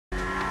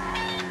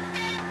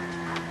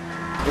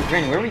Yo,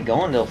 Granny, where are we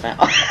going though, fam?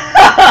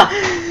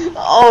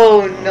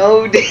 Oh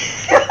no, dude.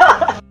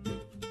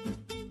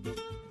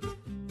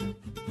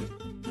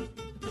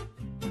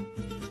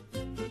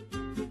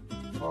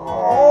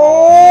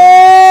 Oh!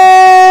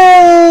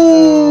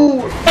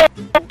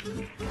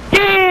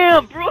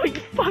 Damn, bro,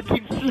 you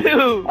fucking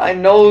flew. I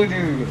know,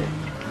 dude.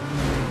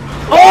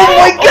 Oh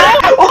my god!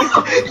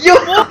 Oh,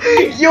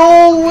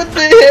 yo, what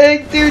the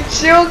heck, dude?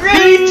 Chill,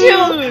 Granny,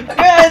 chill.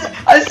 Guys,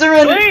 I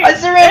surrender. Wait, I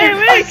surrender. hey, I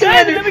wait, guys,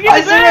 surrender. let me get I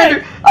it back.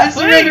 surrender. I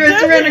surrender. Wait, I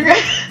surrender.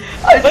 guys.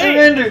 I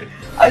surrender.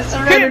 I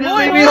surrender. Just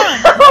leave me alone.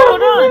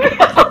 Hold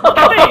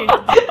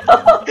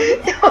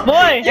on.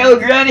 Boy. Yo,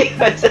 Granny,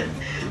 what's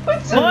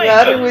the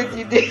matter with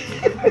you, dude?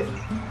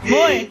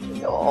 Boy.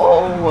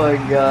 Oh my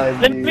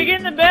god, Let dude. me get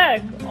in the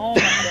back. Oh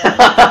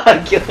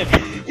my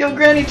god. Yo,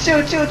 Granny,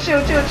 chill.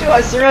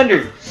 I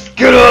surrender.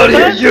 Get out of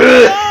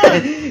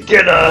here,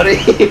 Get out of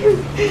here.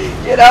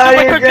 Get out of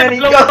here, Granny.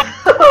 Go.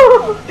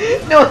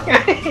 No,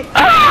 Granny.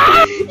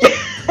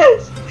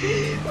 Yes.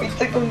 We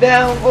took him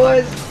down,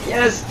 boys.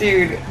 Yes,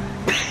 dude.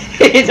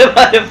 He's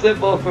about to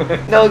flip over.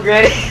 No,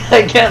 Granny,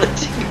 I can't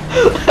let you go.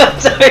 I'm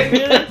sorry,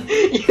 man.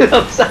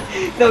 I'm sorry.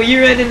 No,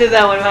 you ran into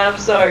that one, man. I'm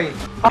sorry.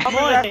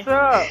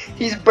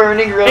 He's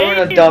burning rubber in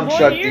a dump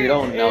truck, dude.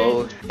 Oh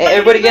no. Hey,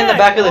 everybody get in the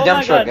back of the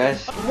dump truck,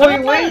 guys.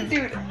 Wait,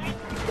 dude.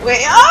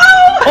 Wait.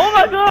 Oh! Oh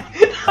my god.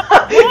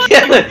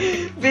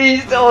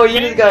 Beast. Oh, you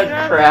just got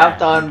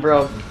crapped on,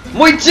 bro.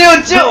 Wait,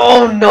 chill.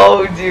 Oh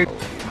no, dude.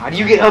 How do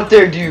you get up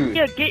there, dude?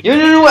 Yeah,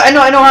 No, I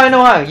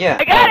know how. Yeah.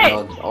 I got it.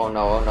 Oh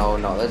no.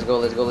 Let's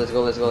go.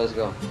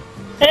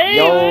 Hey,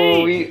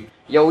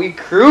 We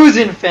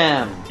cruising,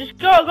 fam. Just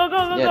go.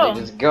 Yeah, dude,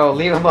 just go.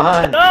 Leave him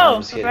behind. Go. No,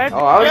 I'm just kidding.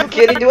 Oh, I was just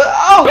kidding. Do it.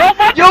 Oh,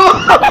 yo,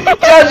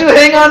 Joshua,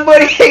 hang on,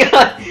 buddy. Hang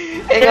on.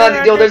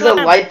 Yo, there's a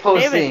light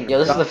post thing. Yo,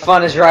 this is the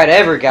funnest ride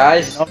ever,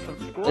 guys.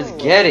 Let's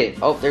get it.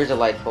 Oh, there's a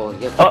light post.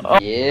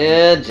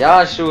 Yeah,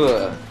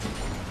 Joshua.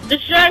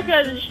 Distract,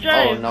 guys.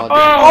 Distract. Oh no.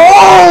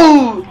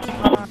 Oh!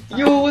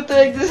 Yo, what the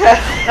heck just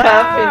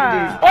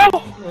happened,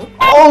 dude?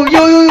 Oh,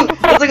 yo.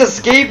 It's like a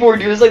skateboard,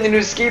 dude. It's like the new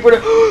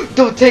skateboard.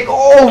 Don't take.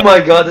 Oh my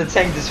god, the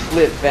tank just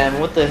flipped, fam.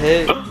 What the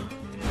heck?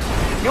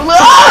 Yo,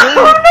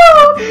 oh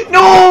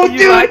no,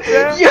 dude.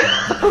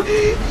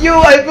 Yo,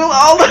 I feel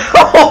all the.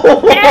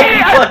 Oh my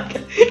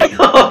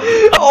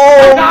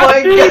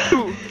god.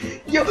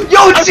 Yo,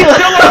 chill.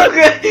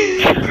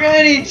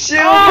 Granny,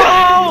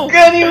 chill.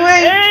 Granny,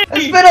 wait.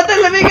 Spin out there.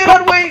 Let me get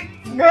on. Wait,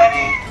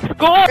 Granny.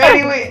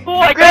 Granny, wait.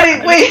 Granny,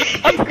 wait.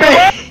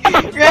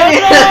 Granny,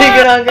 let me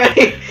get on,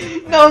 Granny.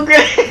 No,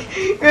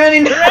 Granny,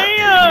 no.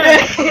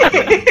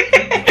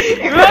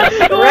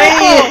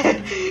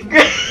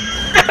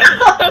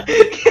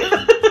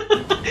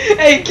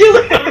 Hey,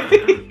 killer.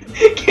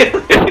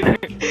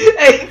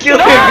 Hey,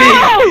 killer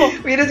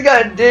beast. We just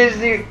got ditched,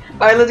 dude.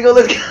 Alright, let's go.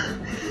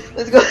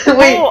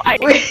 Wait.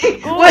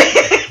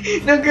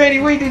 No, Granny,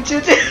 wait, dude.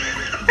 Chill.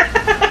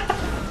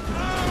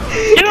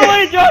 Get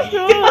away,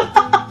 Joshua.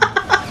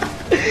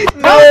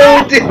 No,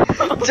 dude.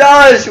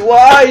 Josh,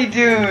 why,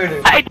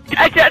 dude? I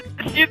tried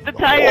to shoot the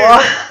tire.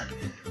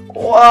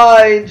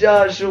 Why,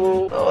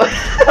 Joshua?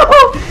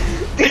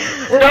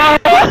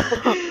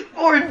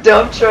 Poor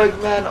dump truck,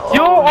 man.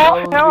 Oh,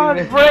 hell,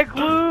 break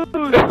loose.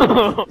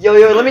 Yo,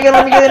 let me get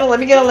on,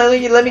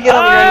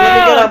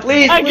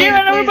 please. I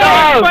can't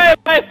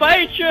by a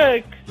fire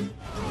truck.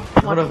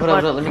 Hold up,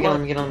 let me get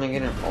on. Oh my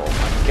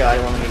god,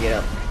 let me get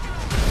up.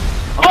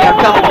 Okay, I'm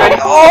coming, ready.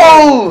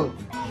 Oh!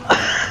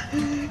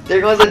 There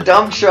goes a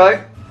dump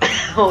truck.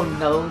 Oh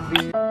no,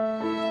 dude.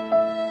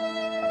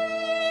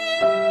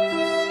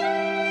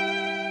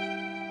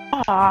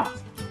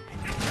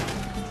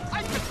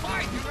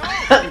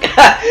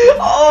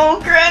 Oh,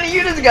 Granny,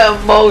 you just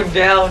got mowed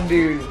down,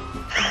 dude.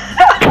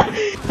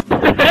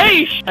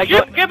 Hey,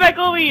 get back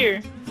over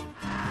here.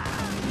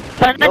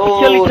 Try not to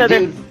kill each other.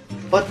 Dude,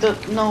 but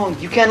no,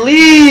 you can't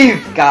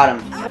leave. Got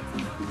him.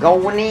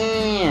 Going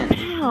in.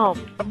 Damn.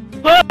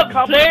 Look,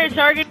 player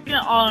targeting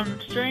on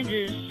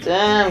strangers.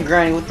 Damn,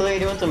 Granny, what the hell are you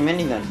doing with the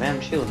minigun, fam?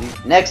 Chill,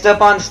 dude. Next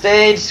up on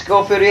stage,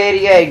 Schofield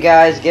 88,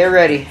 guys. Get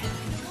ready.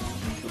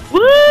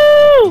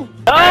 Woo!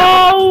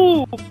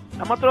 Oh!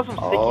 I'm gonna throw some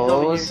stickies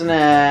over here.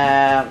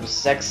 Snap.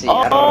 Sexy.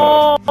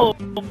 Oh,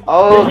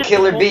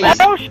 Killer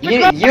Beast.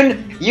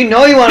 You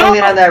know you want to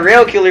lean on that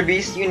rail, Killer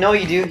Beast. You know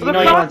you do. You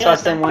know you want to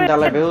toss them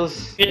 $1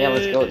 bills. Yeah,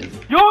 let's go, dude.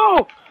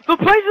 Yo! The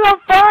place is on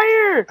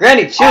fire!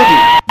 Granny, chill,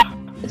 dude.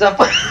 It's on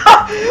fire.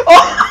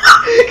 Oh!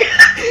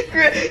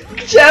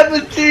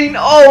 Chapatine.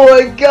 Oh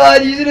my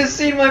god, you should have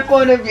seen my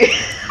point of view.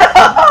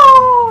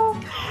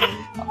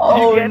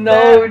 Oh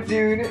no,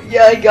 dude.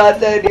 Yeah, I got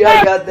that, dude.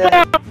 I got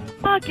that. What the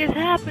fuck is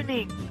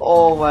happening?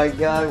 Oh my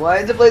god, why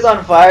is the place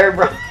on fire,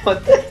 bro?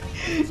 What the?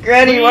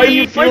 Granny, why are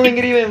you fueling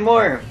it even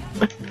more?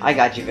 I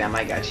got you, fam.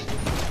 I got you.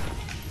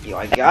 Yo,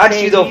 I got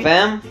you though,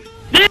 fam.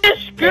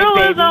 This girl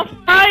is on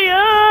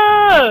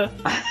fire!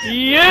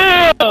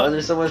 Yeah! Oh,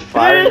 there's so much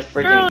fire in this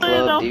freaking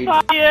club, dude.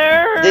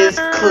 Fire. This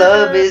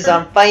club is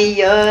on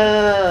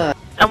fire!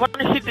 I want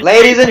to shoot the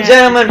Ladies and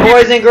gentlemen,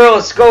 boys and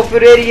girls,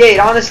 Schofield 88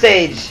 on the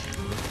stage.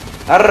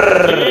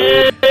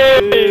 Arrrr.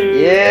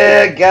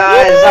 Yeah,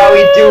 guys, how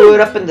we do it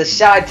up in the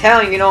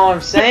Chi-Town, you know what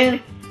I'm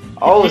saying?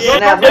 Oh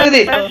snap, look at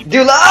this.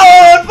 Dude,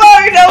 oh,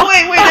 fire! No,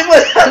 wait, this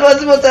was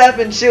supposed to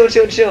happen. Chill.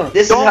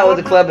 This is how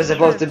the club is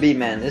supposed to be,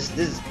 man.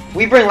 This,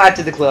 we bring life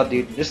to the club,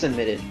 dude. Just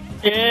admit it.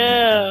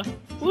 Yeah.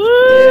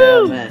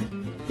 Woo! Yeah,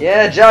 man.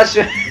 Yeah,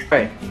 Joshua.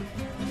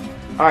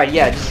 Alright,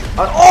 yeah, just.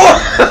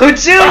 Oh,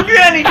 chill,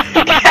 Granny!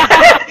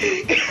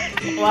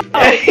 Wow.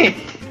 Hey,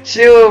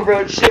 chill,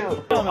 bro,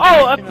 chill.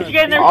 Oh, I put you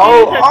guys never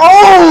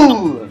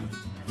Oh!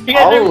 You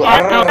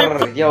guys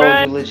never Yo,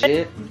 you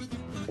legit?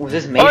 Was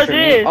this made for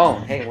me? Oh,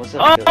 hey, what's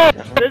up? Oh,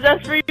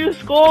 that's for you,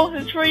 Skull.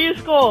 It's for you,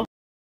 Skull.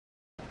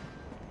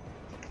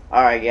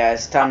 Alright,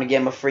 guys, time to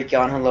get my freak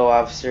on. Hello,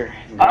 officer.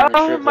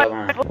 Oh my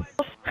What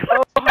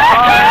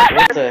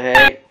God. the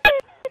heck?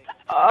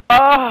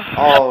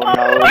 Oh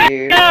no,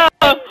 dude.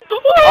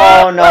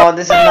 Oh no,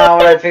 this is not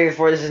what I paid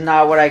for. This is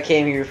not what I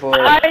came here for.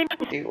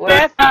 Dude,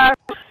 what?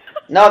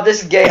 No,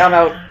 this is gay. I'm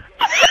out.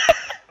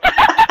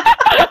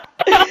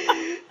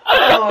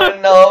 Oh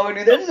no,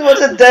 dude. There's a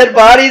bunch of dead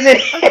bodies in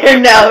here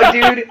now,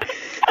 dude.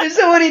 There's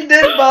so many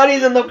dead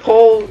bodies in the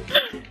pole.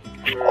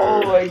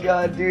 Oh my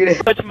god,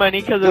 dude. Much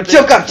money because of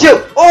chill, cop,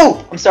 chill.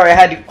 Oh, I'm sorry. I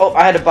had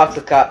to box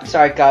the cop.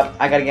 Sorry, cop.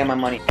 I gotta get my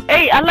money.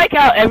 Hey, I like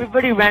how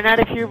everybody ran out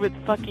of here with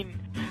fucking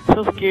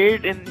so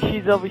scared, and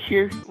she's over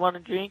here want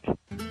to drink.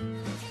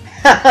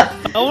 I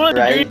want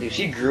to drink. Dude,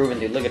 she grooving,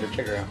 dude. Look at her,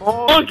 check her out.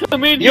 Oh,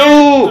 come in.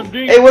 Yo!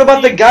 Hey, what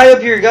about the guy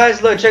up here,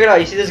 guys? Look, check it out.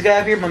 You see this guy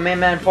up here, my main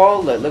man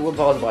Paul? Look what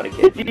Paul's about to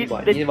get. He's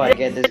about to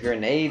get this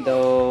grenade,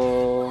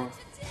 though.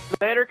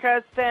 Later,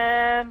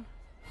 custom.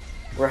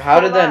 Bro, how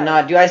did that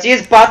not, dude? I see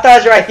his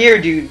patas right here,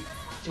 dude.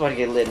 He's about to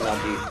get lit now,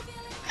 dude.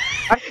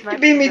 You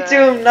beat me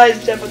too.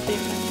 Nice, Jeff.